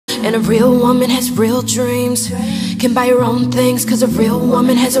And a real woman has real dreams. Can buy her own things, cause a real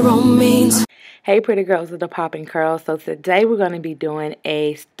woman has her own means. Hey pretty girls with the popping curls. So today we're going to be doing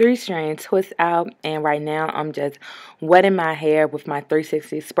a 3-strand twist out, and right now I'm just wetting my hair with my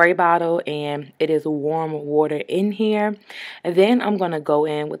 360 spray bottle, and it is warm water in here. And then I'm going to go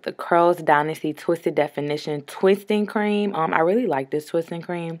in with the Curls Dynasty Twisted Definition Twisting Cream. I really like this twisting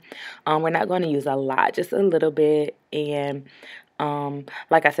cream. We're not going to use a lot, just a little bit. And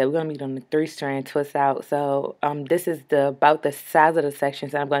like I said, we're going to be doing the 3-strand twist out. So this is about the size of the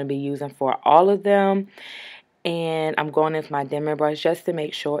sections that I'm going to be using for all of them. And I'm going in with my Denman brush just to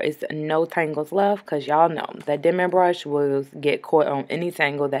make sure it's no tangles left, because y'all know that Denman brush will get caught on any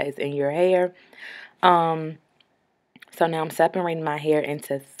tangle that is in your hair. So now I'm separating my hair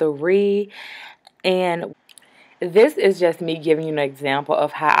into 3, and this is just me giving you an example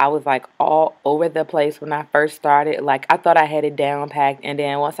of how I was like all over the place when I first started. Like, I thought I had it down packed, and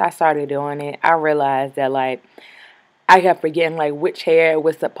then once I started doing it, I realized that like I kept forgetting like which hair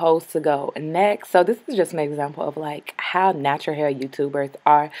was supposed to go next. So this is just an example of like how natural hair YouTubers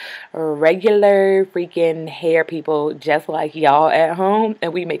are regular freaking hair people just like y'all at home,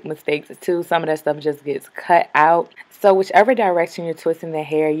 and we make mistakes too. Some of that stuff just gets cut out. So whichever direction you're twisting the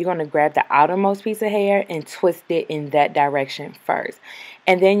hair, you're going to grab the outermost piece of hair and twist it in that direction first.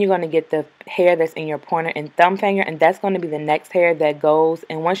 And then you're going to get the hair that's in your pointer and thumb finger, and that's going to be the next hair that goes.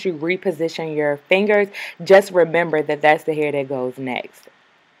 And once you reposition your fingers, just remember that that's the hair that goes next.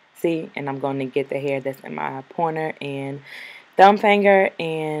 See? And I'm going to get the hair that's in my pointer and thumb finger.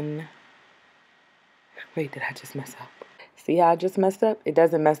 And wait, did I just mess up? See how I just messed up? It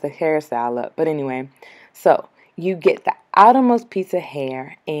doesn't mess the hairstyle up. But anyway, so you get the outermost piece of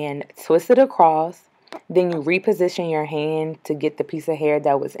hair and twist it across. Then you reposition your hand to get the piece of hair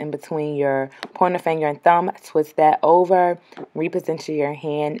that was in between your pointer finger and thumb. Twist that over. Reposition your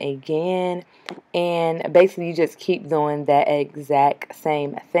hand again. And basically you just keep doing that exact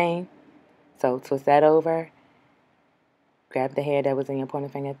same thing. So twist that over. Grab the hair that was in your pointer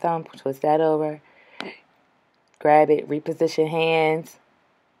finger and thumb. Twist that over. Grab it. Reposition hands.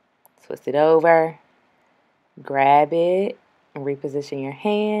 Twist it over. Grab it and reposition your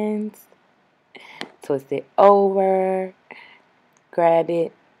hands. Twist it over. Grab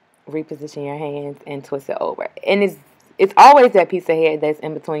it. Reposition your hands and twist it over. And it's always that piece of hair that's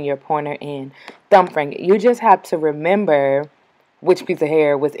in between your pointer and thumb finger. You just have to remember which piece of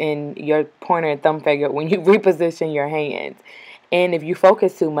hair was in your pointer and thumb finger when you reposition your hands. And if you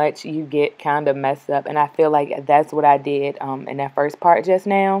focus too much, you get kind of messed up. And I feel like that's what I did in that first part just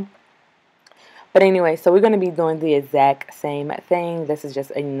now. But anyway, so we're going to be doing the exact same thing. This is just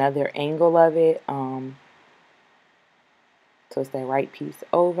another angle of it. Twist that right piece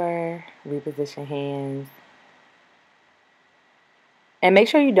over, reposition hands. And make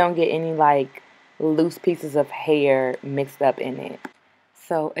sure you don't get any like loose pieces of hair mixed up in it.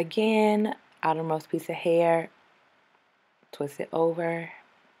 So again, outermost piece of hair, twist it over.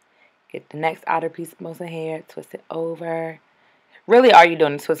 Get the next outer piece of hair, twist it over. Really, all you're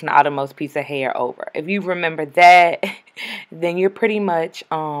doing is twisting the outermost piece of hair over. If you remember that, then you're pretty much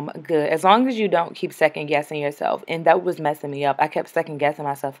good. As long as you don't keep second-guessing yourself. And that was messing me up. I kept second-guessing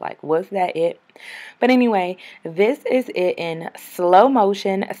myself like, was that it? But anyway, this is it in slow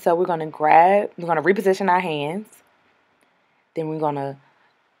motion. So we're going to reposition our hands. Then we're going to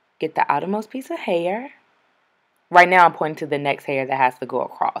get the outermost piece of hair. Right now, I'm pointing to the next hair that has to go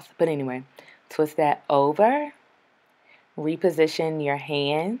across. But anyway, twist that over. Reposition your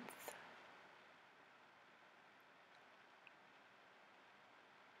hands.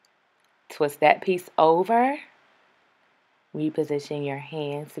 Twist that piece over. Reposition your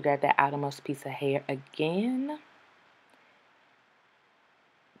hands to grab that outermost piece of hair again.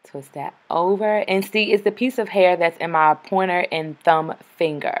 Twist that over. And see, it's the piece of hair that's in my pointer and thumb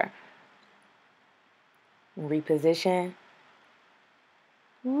finger. Reposition.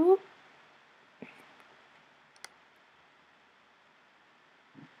 Whoop.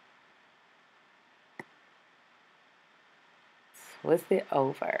 Twist it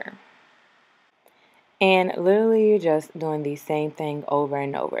over. And literally you're just doing the same thing over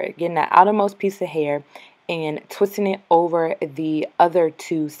and over. Getting that outermost piece of hair and twisting it over the other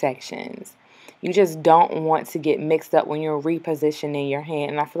 2 sections. You just don't want to get mixed up when you're repositioning your hand.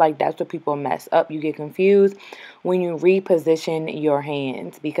 And I feel like that's what people mess up. You get confused when you reposition your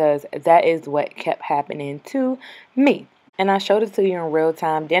hands, because that is what kept happening to me. And I showed it to you in real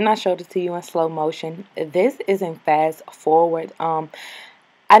time. Then I showed it to you in slow motion. This isn't fast forward.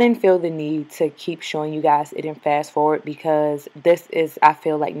 I didn't feel the need to keep showing you guys it in fast forward, because this is, I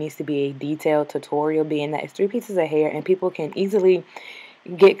feel like, needs to be a detailed tutorial, being that it's 3 pieces of hair and people can easily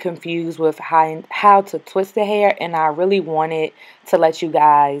get confused with how to twist the hair, and I really wanted to let you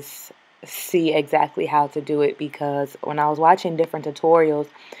guys see exactly how to do it, because when I was watching different tutorials,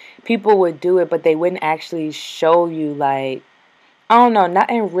 people would do it, but they wouldn't actually show you, like, I don't know, not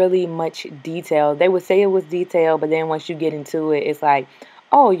in really much detail. They would say it was detailed, but then once you get into it, it's like,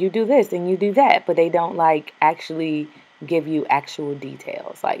 oh, you do this and you do that, but they don't like actually give you actual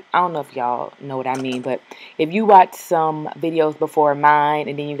details. Like, I don't know if y'all know what I mean, but if you watch some videos before mine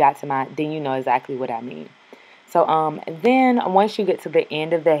and then you got to mine, then you know exactly what I mean. So then once you get to the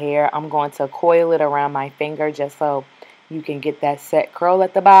end of the hair, I'm going to coil it around my finger just so you can get that set curl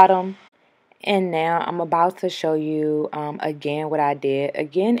at the bottom. And now I'm about to show you again what I did.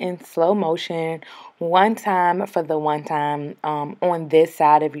 Again in slow motion, one time for the one time on this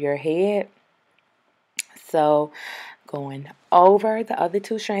side of your head. So going over the other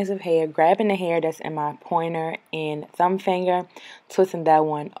two strands of hair, grabbing the hair that's in my pointer and thumb finger, twisting that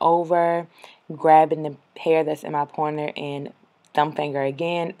one over, grabbing the hair that's in my pointer and thumb finger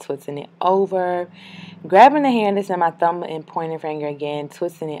again, twisting it over, grabbing the hair that's in my thumb and pointer finger again,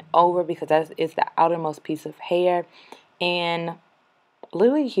 twisting it over because it's the outermost piece of hair, and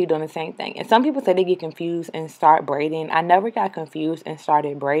literally keep doing the same thing. And some people say they get confused and start braiding. I never got confused and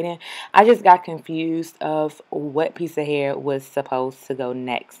started braiding. I just got confused of what piece of hair was supposed to go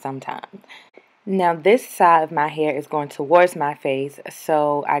next sometimes. Now this side of my hair is going towards my face,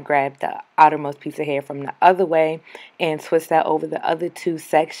 so I grabbed the outermost piece of hair from the other way and twist that over the other two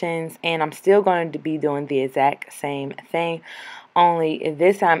sections, and I'm still going to be doing the exact same thing, only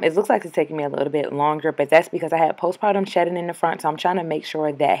this time it looks like it's taking me a little bit longer, but that's because I had postpartum shedding in the front, so I'm trying to make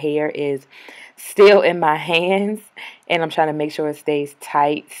sure that hair is still in my hands, and I'm trying to make sure it stays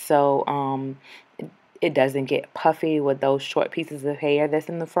tight so it doesn't get puffy with those short pieces of hair that's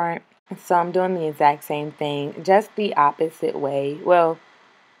in the front. So I'm doing the exact same thing, just the opposite way. Well,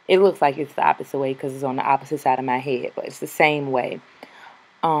 it looks like it's the opposite way because it's on the opposite side of my head, but it's the same way.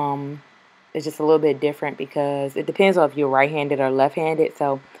 It's just a little bit different because it depends on if you're right-handed or left-handed.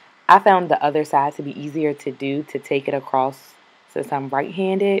 So I found the other side to be easier to do, to take it across since I'm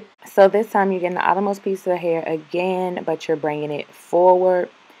right-handed. So this time you're getting the outermost piece of hair again, but you're bringing it forward.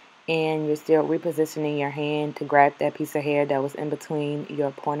 And you're still repositioning your hand to grab that piece of hair that was in between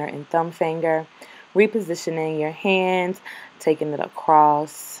your pointer and thumb finger. Repositioning your hands, taking it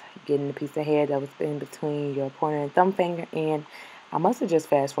across, getting the piece of hair that was in between your pointer and thumb finger. And I must have just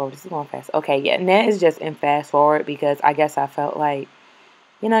fast forward. This is going fast. Okay, yeah, and that is just in fast forward because I guess I felt like,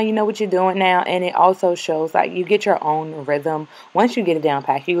 you know what you're doing now. And it also shows like you get your own rhythm. Once you get it down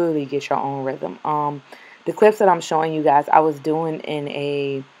pat, you literally get your own rhythm. The clips that I'm showing you guys, I was doing in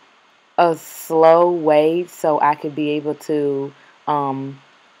a slow way so I could be able to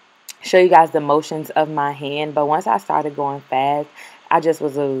show you guys the motions of my hand. But once I started going fast, I just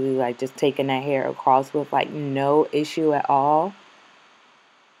was literally like just taking that hair across with like no issue at all.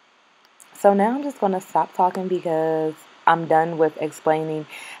 So now I'm just going to stop talking because I'm done with explaining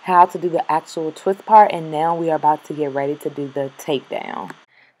how to do the actual twist part, and now we are about to get ready to do the takedown.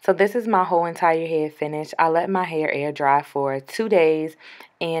 So this is my whole entire head finished. I let my hair air dry for 2 days,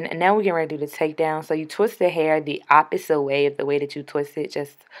 and now we're getting ready to do the takedown. So you twist the hair the opposite way of the way that you twist it.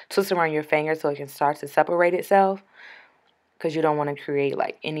 Just twist around your finger so it can start to separate itself, because you don't want to create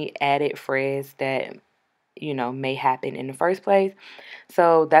like any added frizz that may happen in the first place.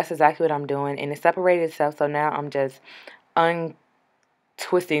 So that's exactly what I'm doing, and it separated itself. So now I'm just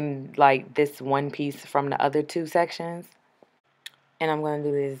untwisting like this one piece from the other two sections. And I'm going to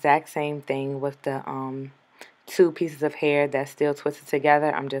do the exact same thing with the two pieces of hair that's still twisted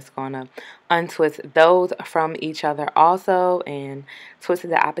together. I'm just going to untwist those from each other also and twist it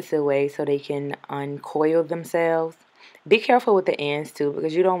the opposite way so they can uncoil themselves. Be careful with the ends too,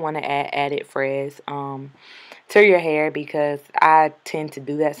 because you don't want to add added frizz to your hair, because I tend to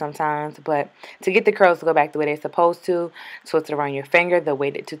do that sometimes. But to get the curls to go back the way they're supposed to, twist it around your finger the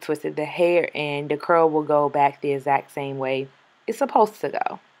way that you twisted the hair, and the curl will go back the exact same way it's supposed to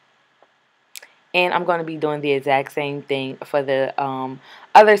go. And I'm going to be doing the exact same thing for the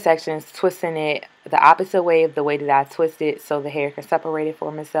other sections, twisting it the opposite way of the way that I twist it so the hair can separate it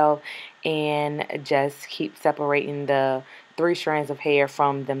from itself, and just keep separating the 3 strands of hair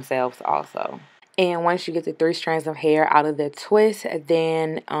from themselves also. And once you get the 3 strands of hair out of the twist,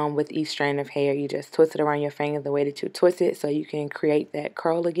 then with each strand of hair, you just twist it around your finger the way that you twist it so you can create that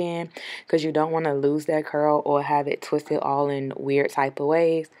curl again, because you don't want to lose that curl or have it twisted all in weird type of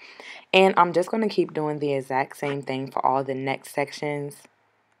ways. And I'm just going to keep doing the exact same thing for all the next sections.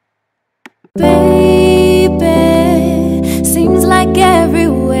 Baby, seems like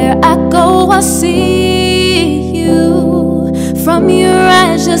everywhere I go I see you. From your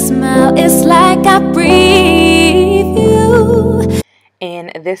eyes, your smile, it's like I breathe you.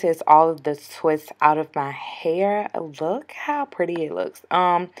 And this is all of the twists out of my hair. Look how pretty it looks.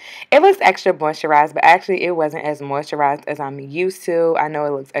 It looks extra moisturized, but actually it wasn't as moisturized as I'm used to. I know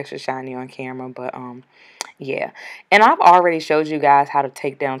it looks extra shiny on camera, but yeah. And I've already showed you guys how to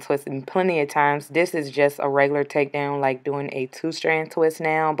take down twists plenty of times. This is just a regular takedown, like doing a 2-strand twist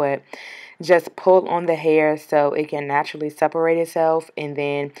now, but just pull on the hair so it can naturally separate itself, and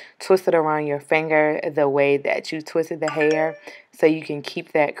then twist it around your finger the way that you twisted the hair so you can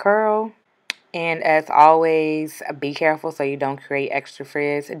keep that curl. And as always, be careful so you don't create extra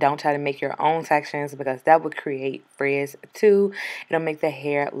frizz. Don't try to make your own sections because that would create frizz too. It'll make the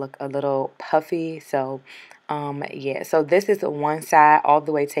hair look a little puffy. So yeah, so this is one side all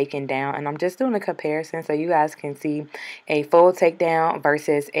the way taken down, and I'm just doing a comparison so you guys can see a full takedown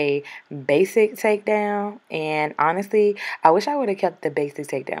versus a basic takedown. And honestly, I wish I would have kept the basic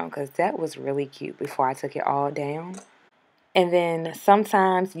takedown because that was really cute before I took it all down. And then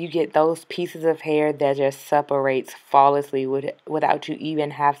sometimes you get those pieces of hair that just separates flawlessly without you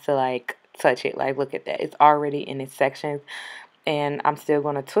even have to like touch it. Like, look at that, it's already in its sections, and I'm still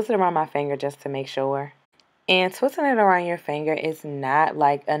going to twist it around my finger just to make sure. And twisting it around your finger is not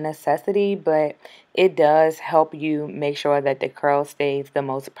like a necessity, but it does help you make sure that the curl stays the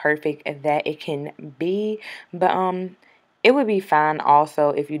most perfect that it can be. But it would be fine also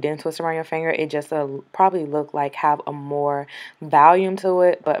if you didn't twist around your finger. It just probably look like have a more volume to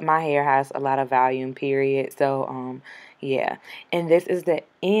it, but my hair has a lot of volume, period. So yeah. And this is the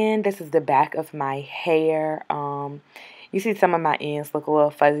end. This is the back of my hair. You see some of my ends look a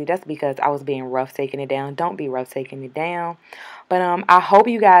little fuzzy. That's because I was being rough taking it down. Don't be rough taking it down. But I hope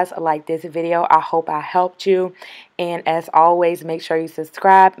you guys like this video. I hope I helped you. And as always, make sure you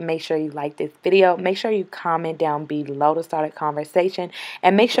subscribe. Make sure you like this video. Make sure you comment down below to start a conversation.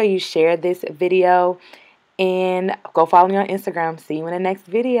 And make sure you share this video. And go follow me on Instagram. See you in the next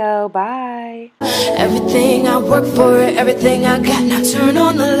video. Bye. Everything I work for, everything I got, now turn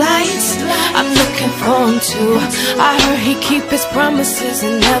on the lights. I'm looking for him too. I heard he keep his promises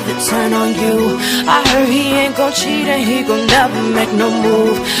and never turn on you. I heard he ain't gon' cheat and he gon' never make no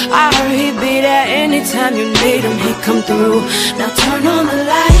move. I heard he be there anytime you need him, he come through. Now turn on the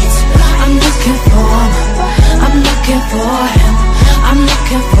lights. I'm looking for him. I'm looking for him. I'm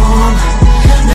looking for him.